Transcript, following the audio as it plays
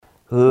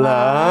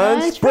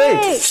Lunch break!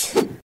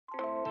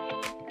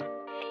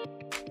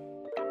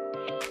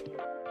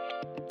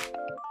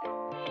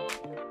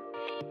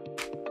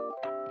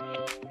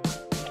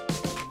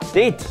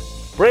 Date!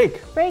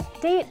 Break! Break,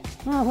 date.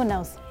 Oh, who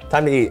knows?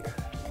 Time to eat.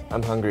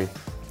 I'm hungry.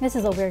 This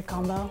is a weird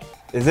combo.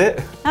 Is it?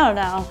 I don't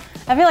know.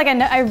 I feel like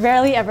I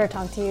rarely ever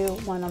talk to you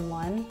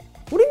one-on-one.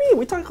 What do you mean?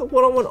 We talk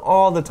one-on-one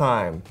all the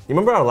time. You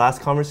remember our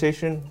last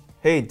conversation?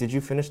 Hey, did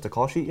you finish the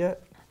call sheet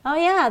yet? Oh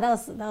yeah,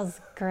 that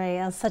was great.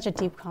 That was such a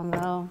deep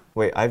combo.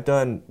 Wait, I've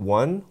done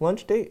one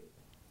lunch date?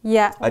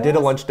 Yeah. I did a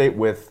lunch date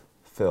with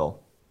Phil.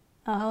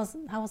 Oh,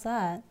 how was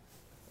that?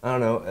 I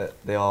don't know.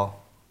 They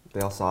all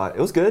saw it. It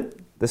was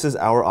good. This is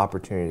our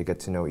opportunity to get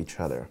to know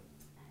each other.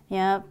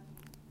 Yep.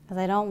 Because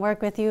I don't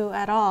work with you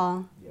at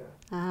all. Yeah.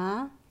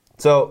 Uh-huh.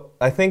 So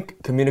I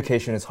think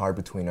communication is hard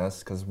between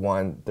us because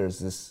one, there's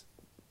this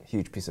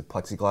huge piece of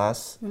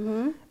plexiglass,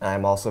 and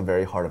I'm also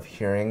very hard of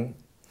hearing,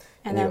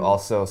 and you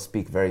also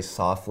speak very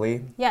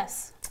softly.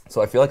 Yes.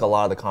 So I feel like a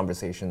lot of the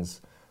conversations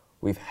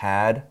we've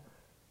had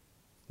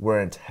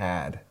weren't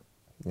had.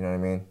 You know what I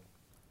mean?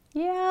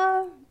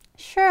 Yeah,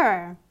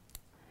 sure.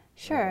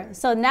 Sure.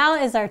 So now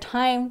is our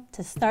time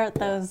to start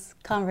those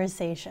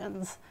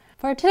conversations.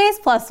 For today's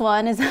plus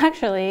one is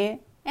actually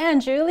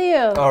Andrew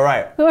Liu. All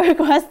right. Who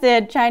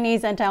requested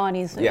Chinese and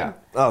Taiwanese food. Yeah.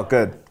 Oh,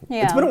 good.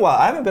 Yeah. It's been a while.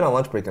 I haven't been on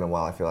lunch break in a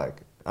while, I feel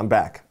like. I'm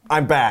back.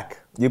 I'm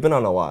back. You've been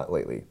on a lot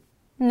lately.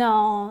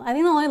 No, I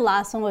think the only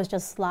last one was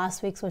just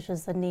last week's, which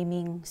was the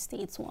naming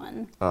states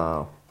one.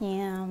 Oh.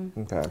 Yeah.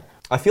 Okay.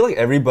 I feel like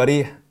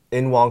everybody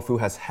in Wong Fu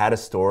has had a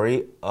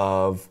story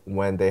of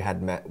when they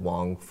had met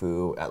Wong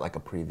Fu at like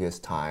a previous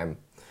time.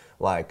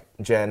 Like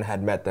Jen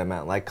had met them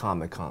at like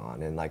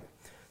Comic-Con, and like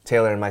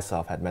Taylor and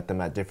myself had met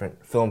them at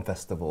different film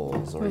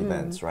festivals or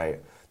events,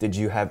 right? Did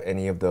you have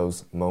any of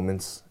those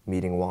moments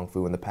meeting Wong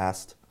Fu in the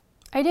past?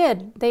 I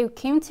did. They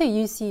came to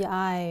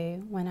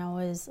UCI when I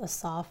was a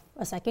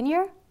second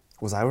year.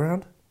 Was I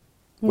around?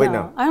 Wait,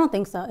 no. I don't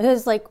think so. It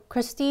was like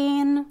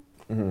Christine,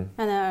 and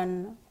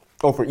then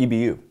Oh, for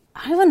EBU.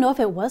 I don't even know if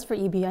it was for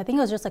EB. I think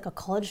it was just like a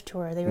college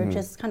tour. They were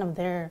just kind of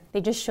there. They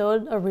just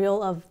showed a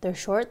reel of their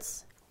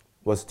shorts.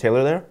 Was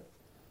Taylor there?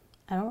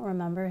 I don't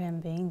remember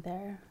him being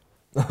there.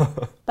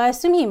 But I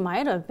assume he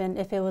might have been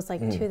if it was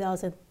like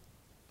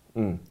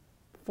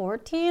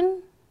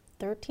 2014,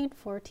 13,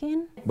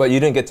 14. But you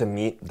didn't get to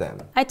meet them.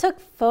 I took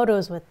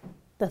photos with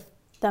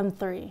them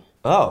three.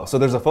 Oh, so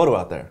there's a photo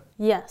out there.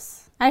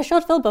 Yes. I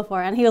showed Phil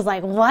before and he was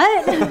like,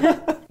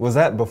 what? Was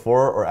that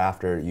before or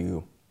after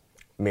you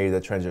made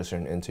the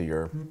transition into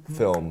your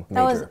film major?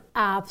 That was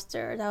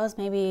after. That was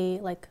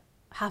maybe like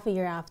half a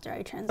year after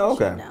I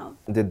transitioned out.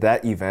 Did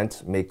that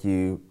event make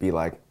you be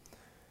like,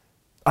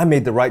 I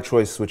made the right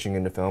choice switching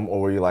into film,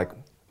 or were you like,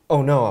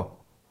 oh no,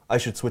 I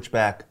should switch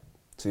back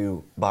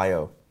to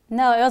bio?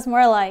 No, it was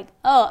more like,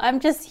 oh, I'm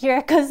just here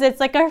because it's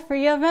like a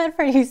free event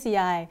for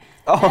UCI.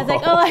 Oh. I was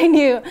like, oh,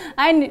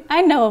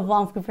 I know of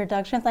Wong Fu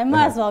Productions. I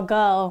might as well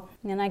go.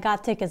 And I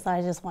got tickets, so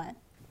I just went.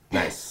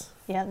 Nice.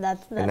 Yeah,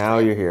 that's and now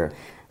you're here.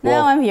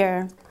 Now I'm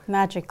here,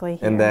 magically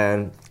here. And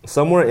then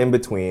somewhere in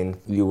between,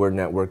 you were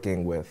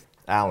networking with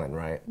Alan,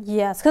 right?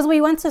 Yes, because we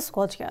went to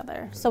school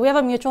together. So we have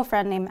a mutual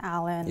friend named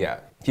Alan.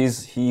 Yeah,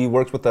 he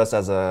works with us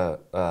as a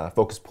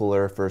focus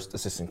puller, first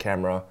assistant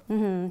camera.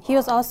 He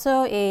was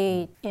also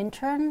a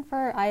intern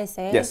for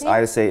ISA. Yes,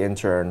 ISA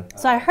intern.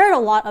 So I heard a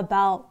lot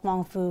about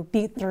Wong Fu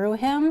through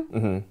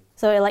him.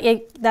 So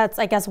that's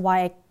I guess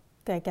why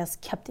I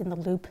kept in the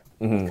loop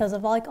because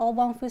of all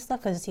Wong Fu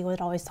stuff, because he would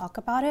always talk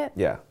about it.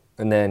 Yeah,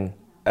 and then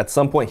at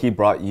some point he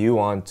brought you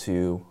on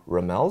to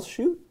Ramel's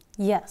shoot.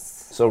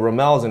 Yes. So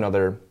Ramel's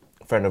another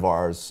friend of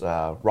ours,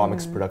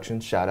 Romix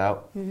Productions, shout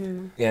out.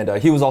 And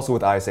he was also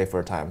with ISA for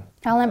a time.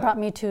 Alan brought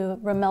me to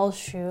Ramel's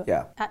shoot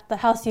at the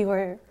house you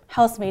were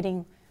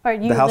housemating, or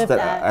you the house lived that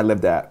at. I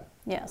lived at.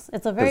 Yes,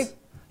 it's a very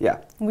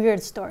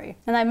weird story.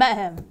 And I met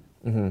him.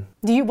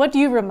 What do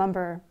you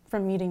remember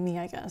from meeting me,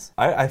 I guess?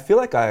 I feel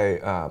like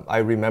I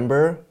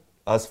remember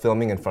us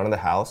filming in front of the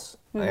house,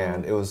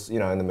 and it was, in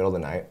the middle of the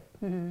night.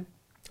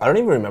 I don't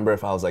even remember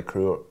if I was like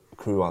crew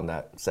on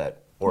that set,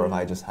 or if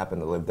I just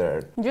happened to live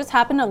there. You just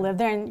happened to live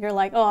there and you're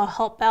like, oh, I'll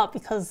help out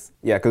because...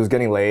 Yeah, because it was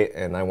getting late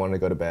and I wanted to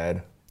go to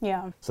bed.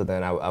 Yeah. So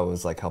then I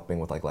was like helping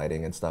with like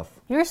lighting and stuff.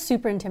 You were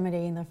super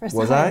intimidating the first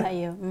time I met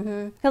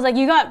you. Because like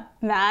you got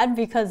mad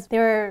because they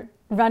were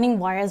running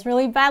wires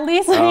really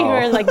badly, so you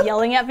were like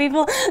yelling at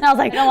people. And I was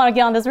like, I don't want to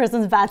get on this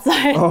person's bad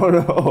side. Oh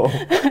no.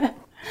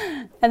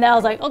 And then I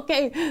was like,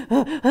 okay.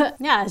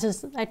 Yeah, it's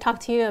just, I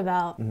talked to you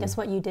about just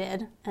what you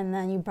did. And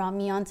then you brought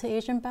me on to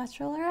Asian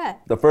Bachelorette.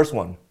 The first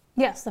one.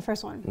 Yes, the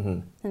first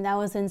one. And that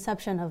was the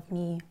inception of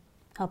me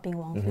helping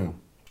Wong Fu.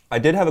 I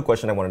did have a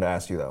question I wanted to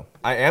ask you though.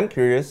 I am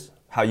curious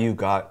how you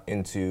got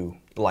into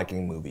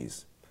liking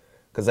movies.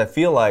 Because I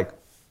feel like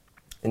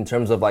in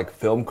terms of like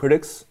film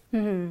critics,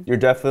 you're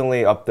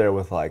definitely up there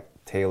with like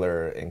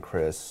Taylor and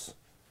Chris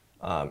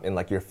in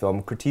like your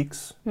film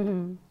critiques.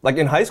 Like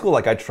in high school,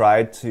 like I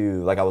tried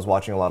to, like I was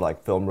watching a lot of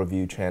like film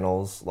review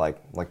channels, like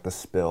The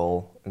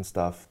Spill and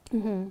stuff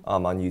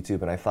on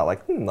YouTube, and I thought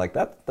like, like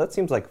that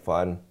seems like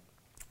fun.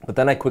 But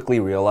then I quickly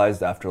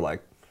realized after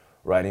like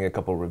writing a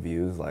couple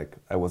reviews, like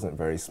I wasn't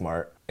very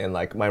smart, and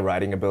like my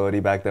writing ability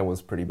back then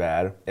was pretty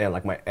bad, and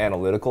like my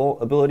analytical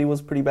ability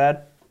was pretty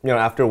bad. You know,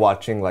 after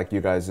watching like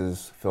you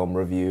guys' film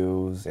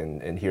reviews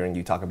and hearing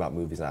you talk about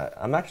movies,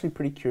 I'm actually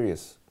pretty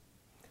curious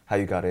how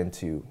you got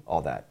into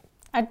all that.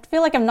 I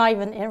feel like I'm not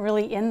even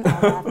really in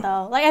all that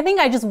though. Like I think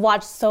I just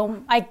watched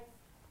I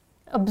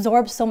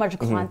absorbed so much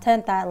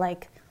content that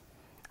like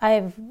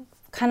I've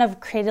kind of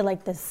created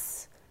like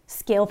this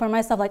scale for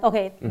myself. Like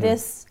okay,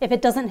 this if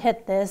it doesn't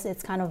hit this,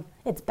 it's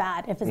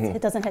bad. If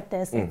it doesn't hit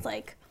this, it's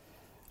like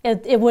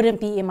it wouldn't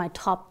be in my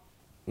top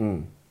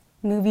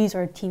movies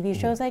or TV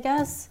shows, I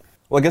guess.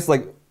 Well, I guess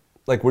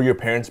like were your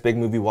parents big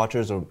movie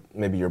watchers, or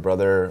maybe your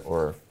brother,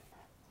 or?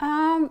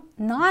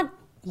 Not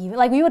even.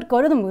 Like we would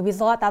go to the movies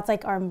a lot. That's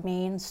like our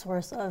main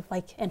source of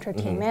like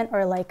entertainment,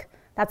 or like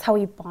that's how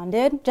we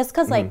bonded. Just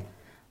because like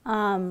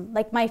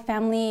my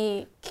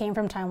family came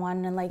from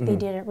Taiwan, and like they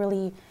didn't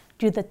really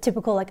do the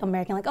typical like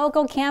American like, oh,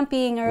 go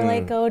camping or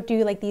like go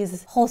do like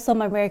these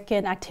wholesome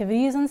American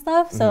activities and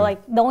stuff. So like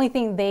the only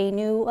thing they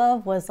knew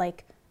of was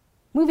like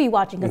movie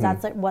watching, because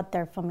that's like what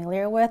they're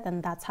familiar with,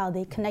 and that's how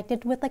they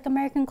connected with like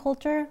American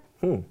culture.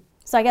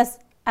 So I guess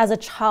as a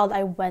child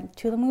I went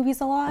to the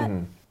movies a lot.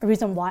 A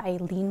reason why I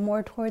lean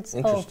more towards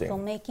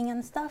filmmaking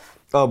and stuff.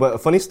 Oh, but a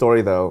funny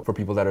story though, for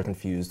people that are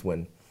confused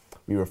when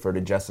we refer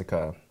to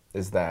Jessica,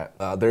 is that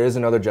there is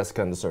another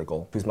Jessica in the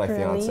circle who's my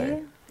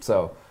fiance.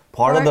 So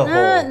part of the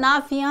whole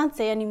not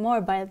fiance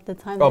anymore by the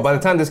time. By the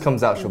time this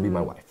comes out, she'll be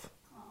my wife.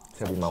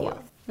 She'll be my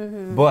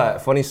wife. But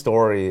funny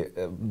story,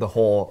 the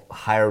whole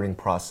hiring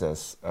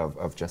process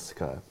of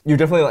Jessica. You're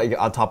definitely like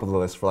on top of the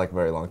list for like a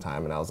very long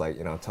time, and I was like,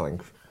 you know, telling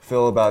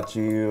Phil about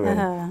you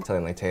and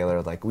telling like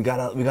Taylor, like we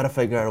gotta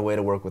figure out a way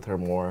to work with her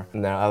more.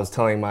 And then I was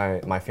telling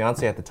my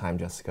fiance at the time,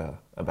 Jessica,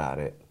 about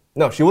it.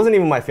 No, she wasn't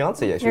even my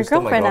fiance yet. She was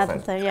still my girlfriend.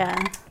 At the time, yeah.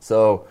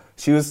 So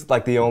she was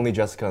like the only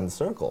Jessica in the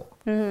circle,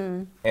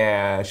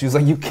 and she was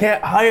like, you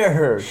can't hire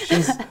her.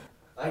 She's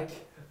like.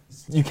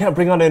 You can't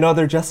bring on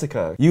another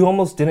Jessica. You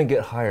almost didn't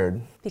get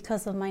hired.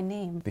 Because of my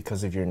name.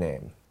 Because of your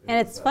name.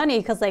 And it's funny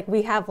because like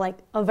we have like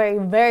a very,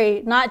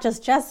 very, not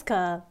just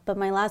Jessica, but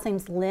my last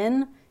name's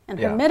Lynn and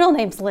her middle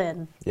name's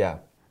Lynn. Yeah.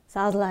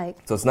 So I was like,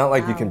 so it's not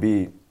like you can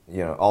be,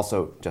 you know,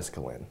 also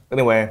Jessica Lynn.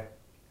 Anyway,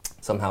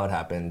 somehow it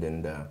happened,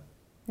 and now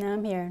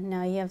I'm here.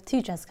 Now you have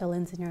two Jessica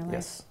Lynns in your life.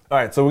 Yes. All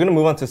right, so we're gonna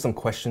move on to some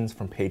questions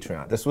from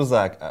Patreon. This was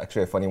like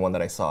actually a funny one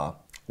that I saw.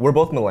 We're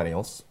both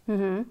millennials.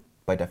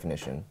 By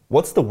definition.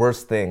 What's the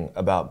worst thing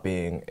about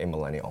being a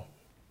millennial?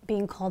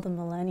 Being called a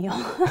millennial.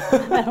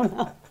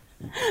 I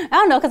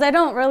don't know, because I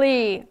don't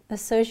really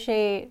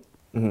associate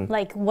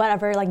like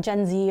whatever, like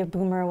Gen Z or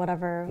boomer or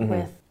whatever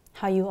with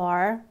how you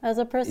are as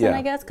a person,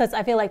 I guess. Because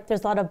I feel like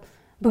there's a lot of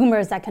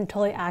boomers that can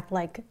totally act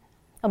like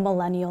a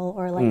millennial,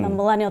 or like a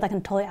millennial that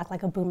can totally act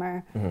like a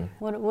boomer.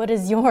 What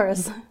is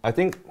yours? I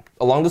think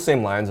along the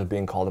same lines of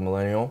being called a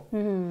millennial,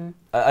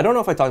 I don't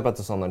know if I talked about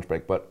this on lunch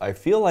break, but I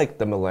feel like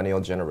the millennial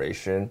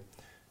generation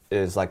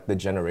is like the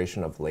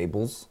generation of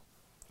labels,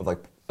 of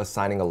like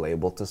assigning a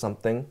label to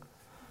something.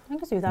 I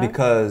can see that.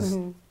 Because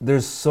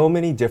there's so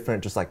many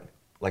different just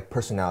like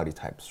personality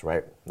types,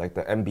 right? Like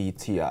the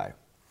MBTI.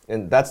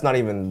 And that's not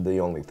even the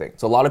only thing.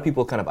 So a lot of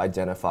people kind of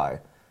identify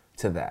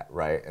to that,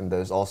 right? And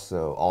there's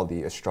also all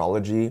the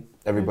astrology.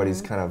 Everybody's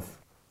kind of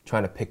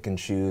trying to pick and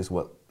choose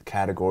what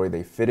category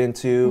they fit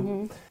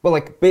into. But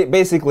like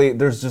basically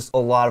there's just a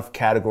lot of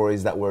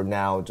categories that we're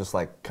now just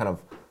like kind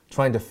of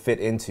trying to fit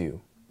into,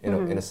 you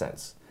know, in a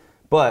sense.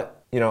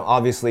 But, you know,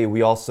 obviously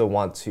we also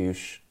want to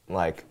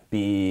like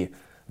be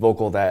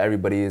vocal that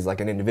everybody is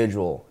like an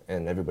individual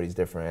and everybody's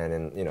different,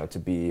 and, you know, to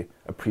be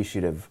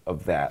appreciative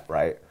of that,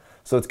 right?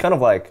 So it's kind of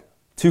like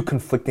two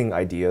conflicting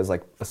ideas,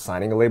 like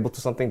assigning a label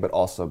to something, but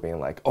also being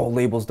like, oh,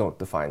 labels don't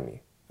define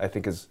me, I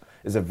think is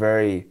a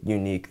very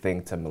unique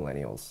thing to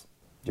millennials.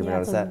 Do you ever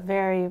notice that?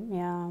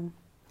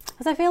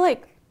 Because I feel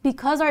like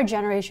because our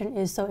generation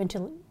is so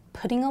into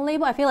putting a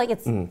label, I feel like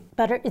it's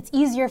better, it's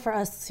easier for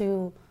us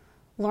to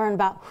learn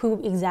about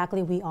who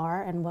exactly we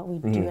are and what we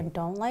do and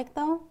don't like,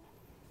 though,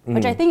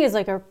 which I think is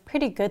like a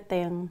pretty good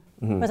thing.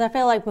 Because I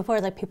feel like before,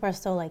 like people are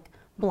still like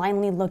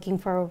blindly looking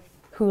for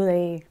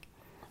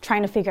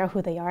trying to figure out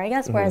who they are, I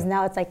guess. Whereas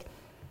now it's like,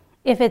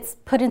 if it's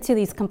put into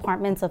these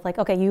compartments of like,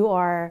 okay, you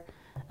are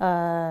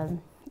ESFJ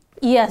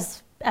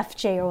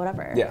or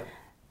whatever. Yeah.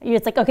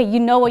 It's like, okay, you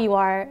know what you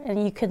are,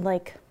 and you could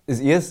like. Is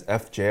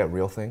ESFJ a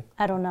real thing?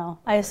 I don't know.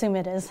 I assume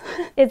it is.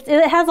 It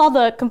has all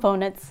the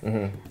components.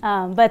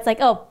 But it's like,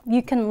 oh,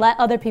 you can let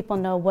other people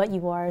know what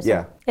you are.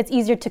 So it's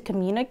easier to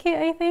communicate,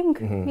 I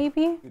think,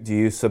 maybe. Do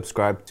you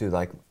subscribe to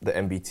like the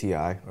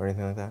MBTI or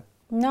anything like that?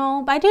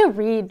 No, but I do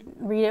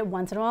read it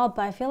once in a while,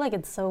 but I feel like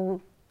it's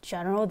so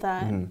general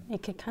that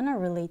it could kind of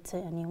relate to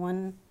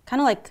anyone.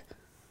 Kind of like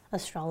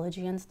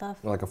astrology and stuff.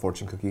 Like a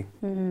fortune cookie?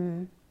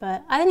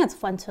 But I think it's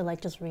fun to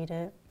like just read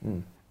it.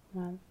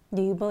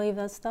 Do you believe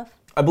that stuff?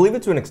 I believe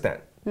it to an extent.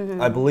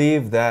 I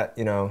believe that,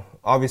 you know,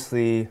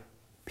 obviously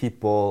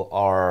people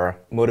are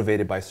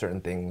motivated by certain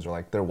things or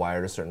like they're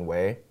wired a certain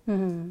way.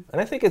 And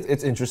I think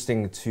it's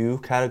interesting to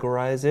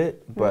categorize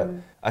it, but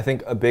I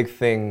think a big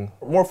thing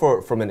more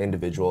from an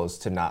individual is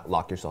to not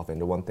lock yourself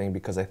into one thing,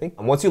 because I think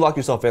once you lock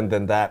yourself in,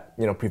 then that,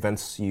 you know,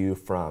 prevents you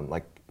from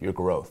like your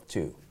growth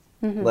too.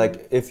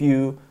 Like if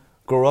you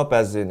grow up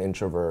as an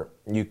introvert,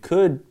 you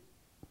could,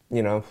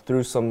 you know,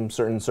 through some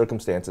certain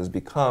circumstances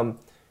become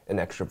an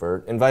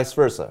extrovert and vice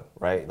versa,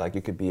 right? Like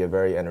you could be a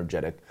very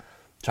energetic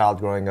child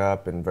growing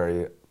up and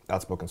very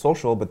outspoken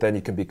social, but then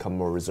you can become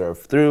more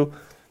reserved through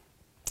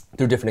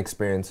different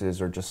experiences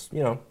or just,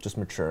 you know, just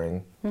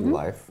maturing through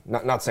life.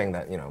 Not saying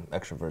that, you know,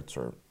 extroverts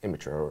are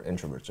immature or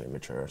introverts are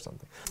immature or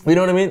something. You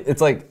know what I mean?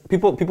 It's like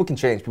people can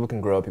change, people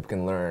can grow, people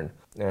can learn.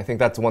 And I think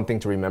that's one thing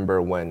to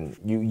remember when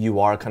you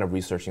are kind of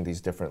researching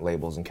these different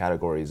labels and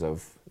categories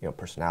of, you know,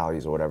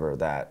 personalities or whatever,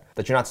 that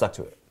you're not stuck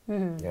to it.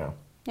 You know?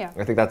 Yeah.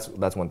 I think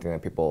that's one thing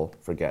that people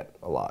forget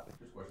a lot.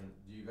 First question,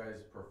 do you guys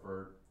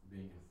prefer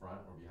being in front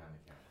or behind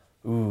the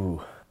camera?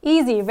 Ooh.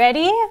 Easy.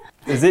 Ready?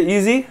 Is it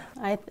easy?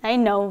 I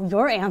know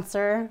your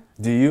answer.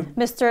 Do you?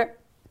 Mr.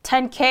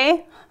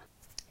 10K?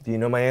 Do you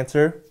know my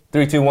answer?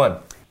 3, 2, 1.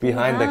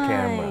 Behind the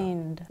camera.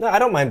 Behind. No, I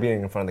don't mind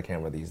being in front of the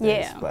camera these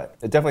days, Yeah. but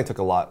it definitely took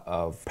a lot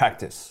of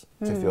practice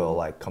to feel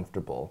like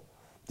comfortable.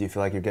 Do you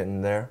feel like you're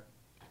getting there?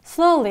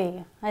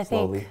 Slowly, I think.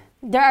 Slowly.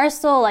 There are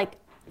still like,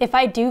 if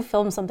I do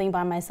film something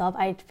by myself,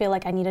 I feel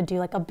like I need to do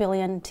like a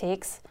billion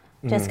takes.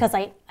 Just because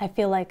I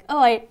feel like,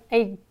 oh, I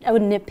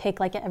would nitpick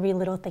like every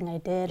little thing I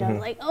did. I'm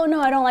like, oh no,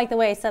 I don't like the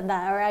way I said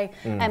that, or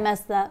I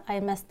messed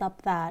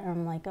up that, or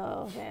I'm like,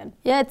 oh man.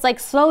 Yeah, it's like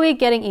slowly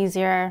getting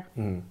easier.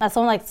 As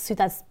someone like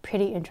that's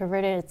pretty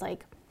introverted, it's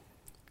like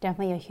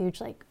definitely a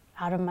huge like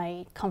out of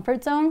my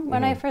comfort zone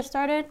when I first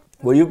started.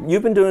 Well,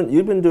 you've been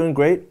doing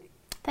great.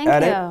 Thank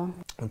at you.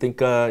 it. I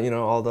think you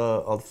know all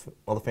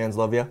the fans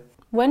love you.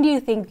 When do you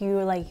think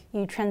you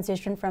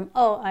transitioned from,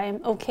 oh, I'm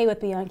okay with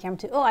being on camera,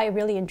 to, oh, I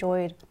really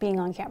enjoyed being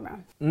on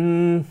camera?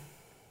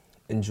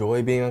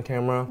 Enjoy being on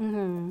camera.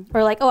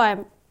 Or like, oh,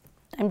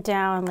 I'm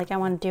down, like I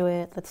want to do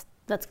it.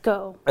 Let's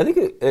go. I think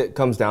it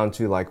comes down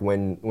to like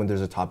when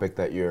there's a topic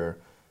that you're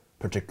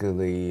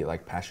particularly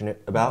like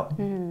passionate about.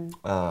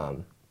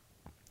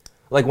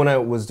 Like when I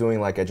was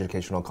doing like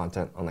educational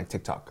content on like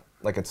TikTok.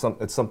 Like it's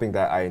something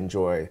that I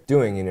enjoy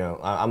doing, you know.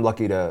 I'm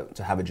lucky to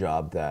have a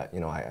job that, you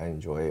know, I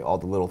enjoy all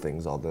the little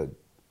things, all the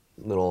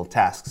little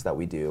tasks that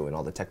we do and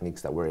all the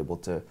techniques that we're able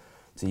to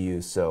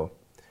use. So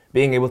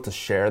being able to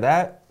share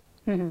that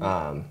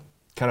kind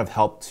of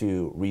helped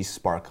to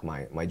re-spark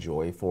my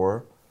joy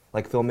for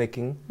like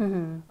filmmaking.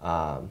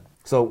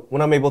 So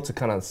when I'm able to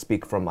kind of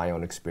speak from my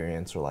own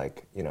experience or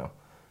like, you know,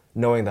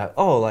 knowing that,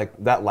 oh, like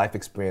that life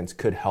experience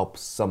could help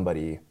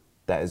somebody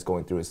that is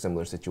going through a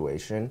similar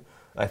situation,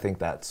 I think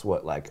that's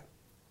what like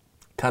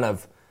kind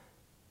of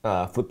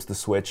flips the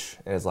switch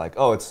and is like,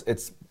 oh,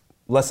 it's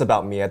less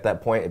about me at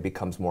that point. It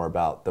becomes more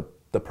about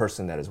the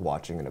person that is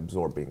watching and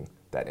absorbing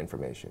that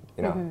information,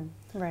 you know?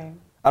 Right.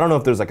 I don't know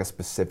if there's like a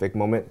specific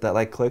moment that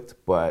like clicked,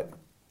 but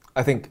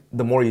I think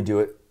the more you do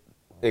it,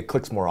 it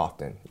clicks more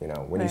often, you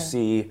know? When you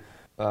see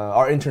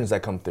our interns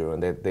that come through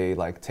and they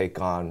like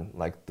take on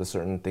like the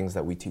certain things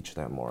that we teach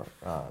them,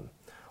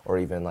 or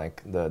even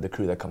like the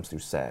crew that comes through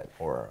set,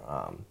 or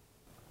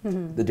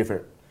the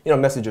different, you know,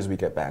 messages we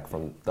get back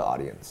from the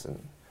audience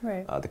and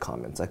the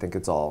comments. I think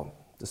it all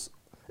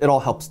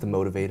helps to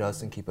motivate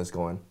us and keep us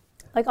going.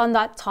 Like on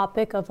that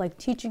topic of like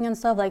teaching and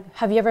stuff, like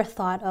have you ever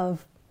thought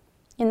of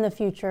in the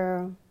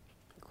future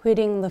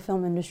quitting the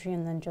film industry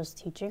and then just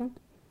teaching?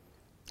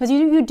 Because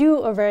you do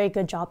a very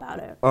good job at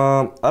it.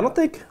 I don't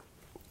think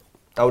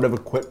I would ever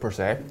quit per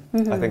se.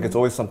 I think it's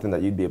always something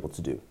that you'd be able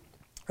to do.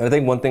 And I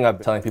think one thing I've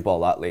been telling people a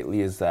lot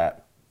lately is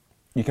that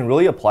you can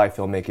really apply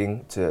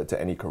filmmaking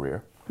to any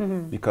career.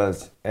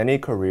 Because any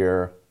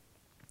career,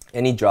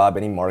 any job,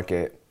 any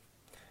market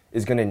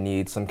is going to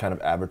need some kind of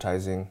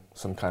advertising,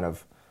 some kind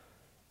of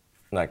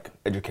like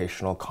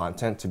educational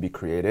content to be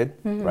created,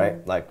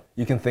 right? Like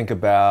you can think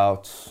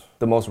about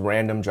the most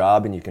random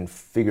job and you can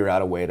figure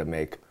out a way to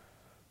make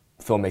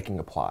filmmaking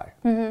apply.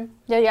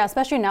 Yeah,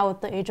 especially now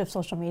with the age of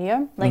social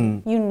media, like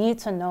you need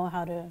to know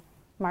how to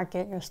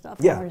market your stuff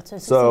in order to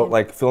succeed. So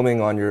like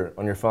filming on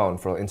your phone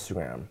for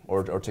Instagram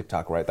or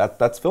TikTok, right?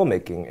 That's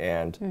filmmaking,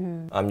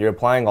 and you're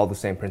applying all the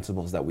same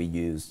principles that we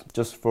use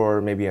just for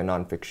maybe a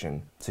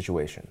nonfiction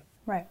situation.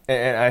 Right.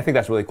 And I think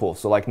that's really cool.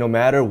 So like no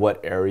matter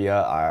what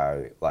area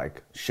I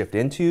like shift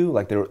into,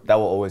 like that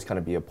will always kind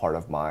of be a part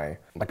of my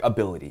like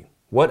ability.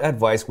 What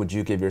advice would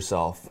you give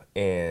yourself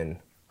in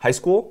high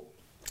school,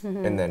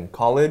 and then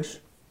college,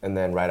 and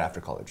then right after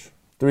college?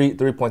 Three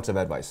points of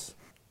advice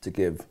to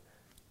give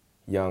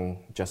young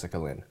Jessica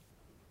Lin.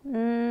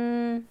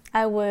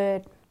 I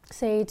would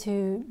say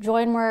to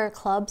join more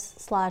clubs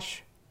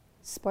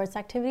 / sports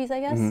activities,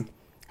 I guess.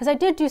 Because I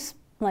did do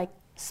like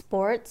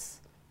sports,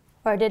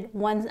 or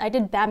I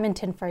did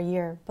badminton for a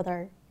year, but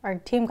our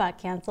team got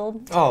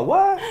canceled. Oh,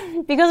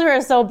 what? Because we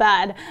were so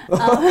bad.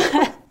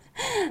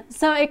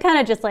 So it kind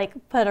of just like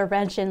put a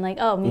wrench in like,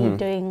 oh, me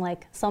doing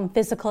like some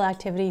physical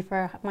activity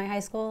for my high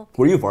school.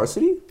 Were you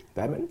varsity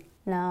badminton?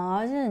 No,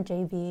 I was in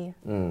JV.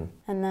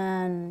 And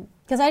then,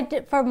 because I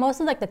did, for most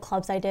of like the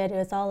clubs I did, it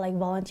was all like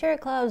volunteer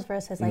clubs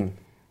versus like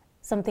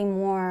something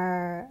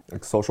more.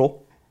 Like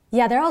social?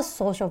 Yeah, they're all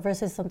social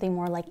versus something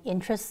more like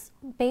interest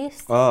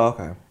based. Oh,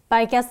 okay. But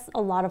I guess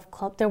a lot of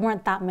there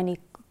weren't that many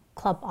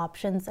club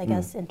options, I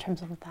guess, in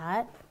terms of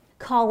that.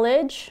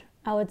 College,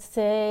 I would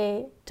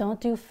say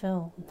don't do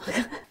film.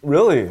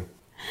 Really?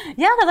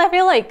 Yeah, because I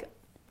feel like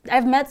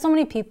I've met so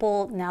many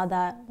people now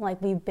that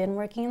like we've been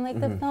working in like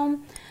the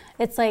film.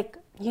 It's like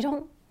you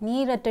don't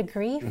need a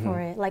degree for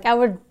it. Like I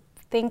would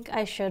think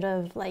I should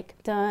have like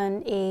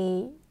done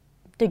a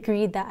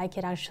degree that I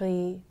could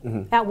actually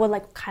that would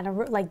like kind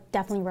of like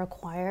definitely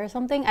require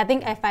something. I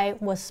think if I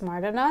was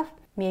smart enough,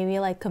 maybe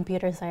like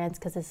computer science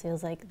because it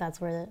feels like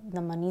that's where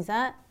the money's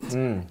at,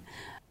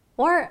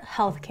 or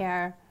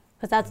healthcare.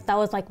 Because that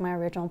was like my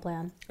original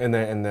plan. And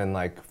then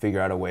like figure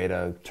out a way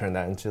to turn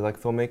that into like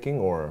filmmaking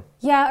or?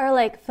 Yeah, or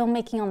like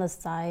filmmaking on the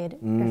side,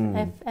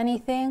 if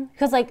anything.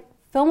 Because like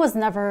film was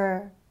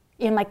never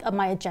in like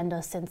my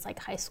agenda since like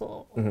high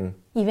school,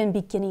 even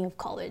beginning of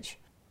college.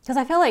 Because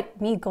I feel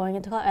like me going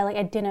into college,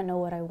 I didn't know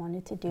what I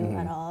wanted to do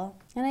at all.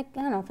 And I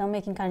don't know,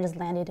 filmmaking kind of just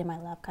landed in my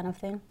lap kind of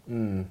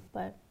thing.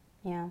 But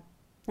yeah.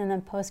 And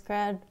then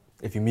post-grad.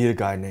 If you meet a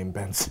guy named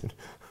Benson,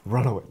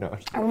 run away. No.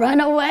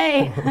 Run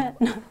away.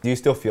 Do you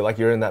still feel like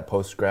you're in that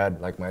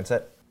post-grad like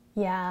mindset?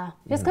 Yeah.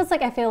 Just because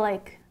like I feel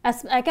like,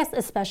 I guess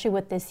especially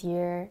with this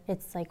year,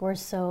 it's like we're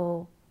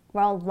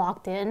all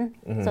locked in.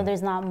 So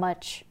there's not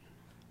much,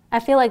 I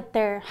feel like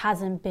there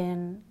hasn't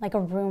been like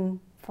a room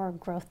for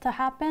growth to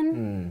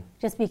happen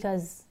just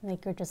because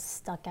like you're just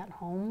stuck at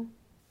home.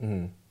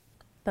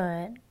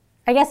 But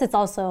I guess it's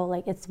also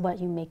like it's what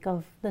you make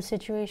of the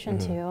situation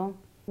too.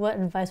 What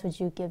advice would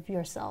you give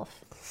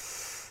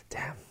yourself?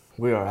 Damn,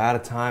 we are out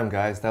of time,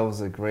 guys. That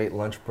was a great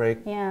lunch break.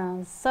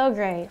 Yeah, so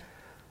great.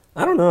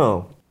 I don't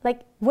know.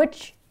 Like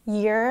which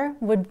year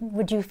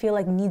would you feel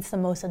like needs the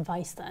most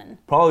advice then?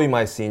 Probably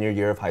my senior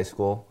year of high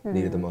school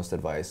needed the most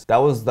advice. That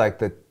was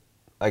like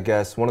I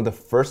guess one of the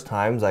first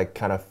times I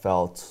kind of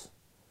felt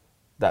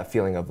that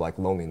feeling of like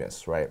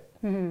loneliness, right?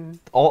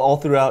 All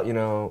throughout,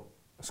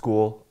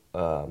 school,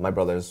 my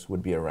brothers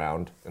would be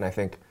around. And I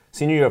think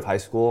senior year of high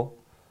school,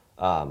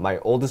 my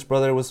oldest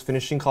brother was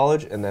finishing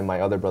college and then my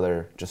other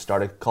brother just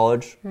started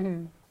college.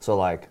 So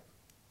like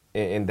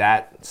in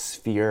that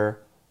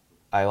sphere,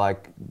 I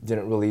like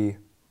didn't really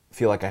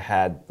feel like I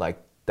had like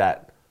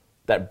that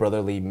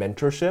brotherly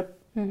mentorship.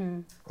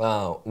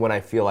 When I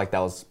feel like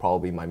that was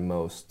probably my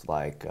most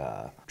like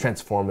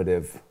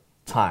transformative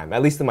time,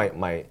 at least in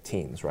my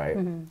teens, right?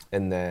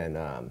 And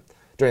then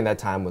during that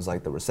time was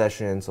like the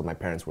recession, so my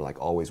parents were like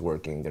always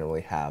working, didn't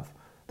really have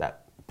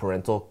that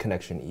parental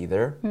connection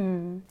either.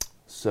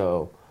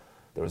 So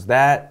there was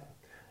that,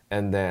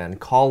 and then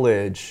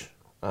college,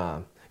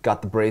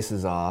 got the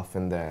braces off,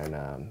 and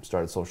then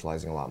started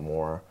socializing a lot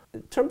more.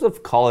 In terms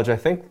of college, I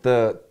think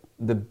the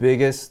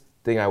biggest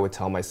thing I would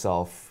tell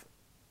myself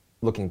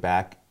looking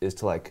back is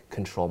to like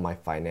control my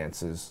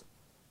finances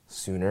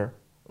sooner,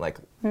 like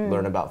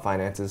learn about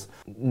finances,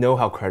 know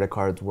how credit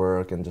cards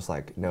work, and just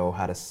like know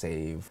how to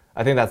save.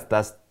 I think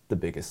that's the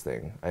biggest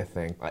thing. I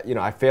think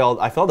I failed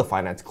a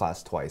finance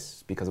class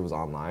twice because it was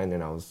online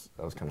and I was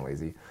kind of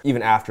lazy.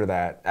 Even after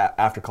that,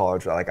 after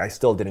college, like I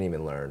still didn't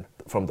even learn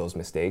from those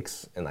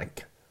mistakes, and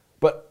like,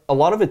 but a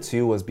lot of it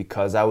too was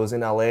because I was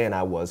in LA and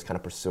I was kind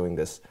of pursuing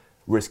this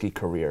risky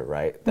career,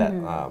 right? That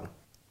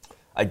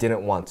I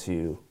didn't want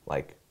to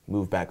like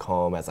move back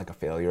home as like a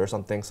failure or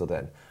something. So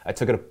then I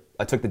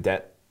took the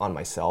debt on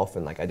myself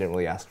and like I didn't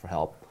really ask for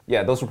help.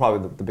 Yeah, those were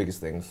probably the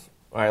biggest things.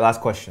 All right, last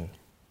question.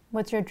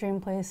 What's your dream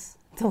place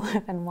to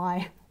live and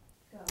why?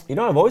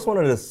 I've always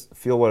wanted to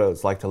feel what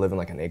it's like to live in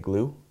like an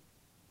igloo.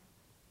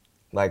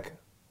 Like,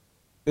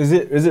 is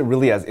it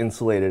really as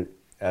insulated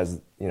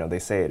as they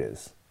say it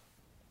is?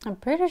 I'm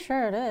pretty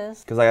sure it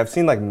is. Because like I've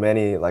seen like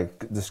many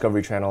like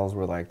Discovery channels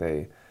where like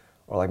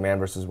or like Man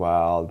vs.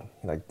 Wild,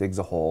 he like digs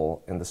a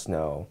hole in the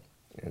snow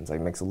and it's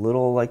like makes a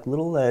little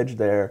ledge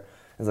there.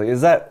 It's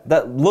like,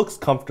 that looks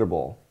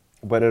comfortable,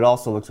 but it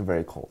also looks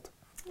very cold.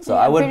 So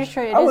Yeah, I I'm would pretty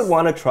sure it I would is.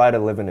 want to try to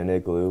live in an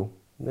igloo,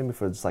 maybe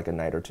for just like a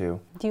night or two.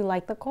 Do you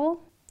like the cold?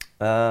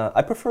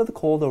 I prefer the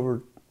cold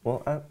over.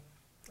 Well,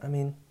 I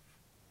mean,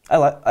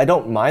 I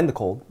don't mind the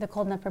cold, The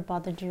cold never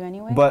bothered you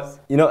anyway? but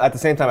at the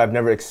same time, I've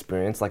never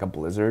experienced like a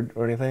blizzard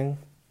or anything.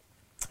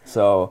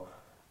 So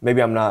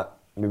maybe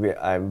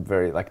I'm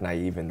very like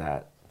naive in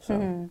that. So.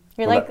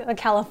 You're Well, like a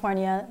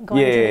California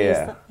going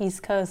to the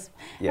East Coast.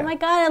 Yeah. Oh my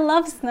god, I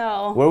love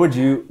snow.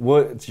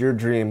 What's your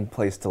dream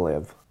place to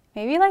live?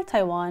 Maybe like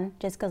Taiwan,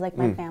 just because like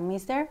my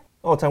family's there.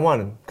 Oh,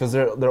 Taiwan, because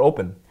they're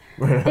open.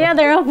 Yeah,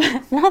 they're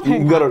open. No, they're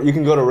not. You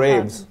can go to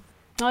raves.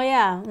 Oh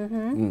yeah.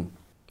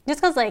 Just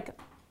because like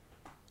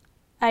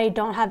I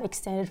don't have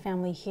extended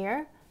family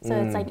here, so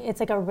it's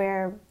like a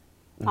rare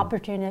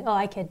opportunity. Oh,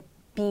 I could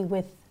be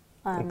with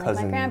like my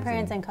cousins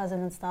grandparents and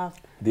cousins and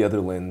stuff. The other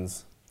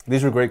Lins.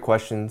 These were great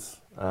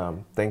questions.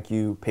 Thank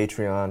you,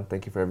 Patreon.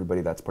 Thank you for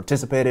everybody that's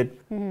participated.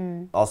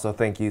 Also,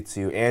 thank you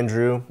to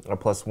Andrew, our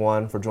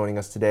 +1, for joining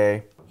us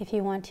today. If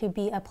you want to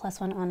be a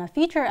 +1 on a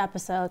future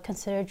episode,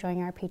 consider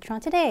joining our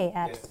Patreon today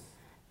at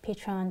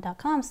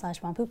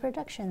patreon.com/Wangfu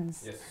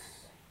Productions. Yes.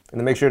 And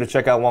then make sure to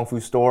check out Wang Fu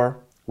Store.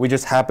 We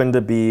just happened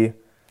to be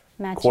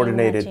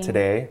coordinated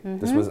today.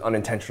 This was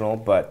unintentional,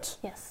 but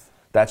yes,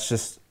 that's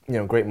just,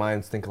 great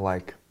minds think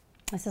alike.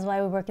 This is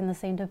why we work in the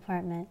same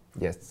department.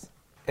 Yes.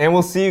 And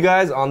we'll see you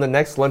guys on the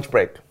next lunch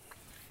break.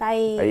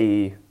 Bye.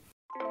 Bye.